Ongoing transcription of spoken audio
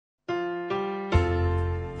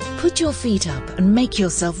Put your feet up and make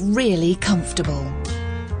yourself really comfortable.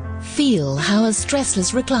 Feel how a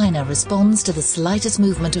stressless recliner responds to the slightest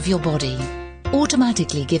movement of your body,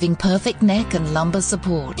 automatically giving perfect neck and lumbar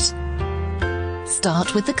support.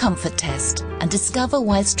 Start with the comfort test and discover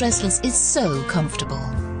why Stressless is so comfortable.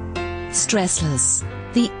 Stressless,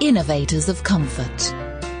 the innovators of comfort.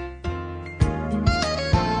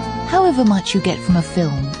 However much you get from a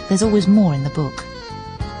film, there's always more in the book.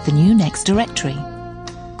 The new Next Directory.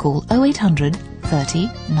 Call 0800 30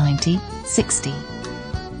 90 60.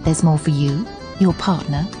 There's more for you, your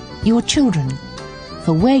partner, your children,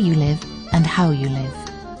 for where you live and how you live.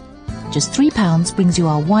 Just £3 brings you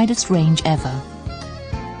our widest range ever.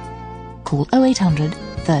 Call 0800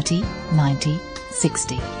 30 90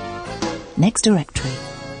 60. Next Directory,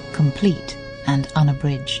 complete and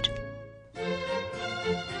unabridged.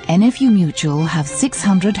 NFU Mutual have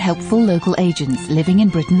 600 helpful local agents living in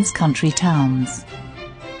Britain's country towns.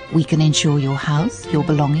 We can insure your house, your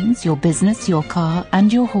belongings, your business, your car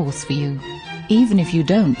and your horse for you, even if you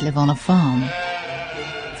don't live on a farm.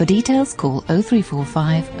 For details, call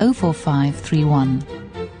 0345 04531.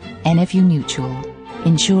 NFU Mutual.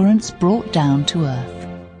 Insurance brought down to earth.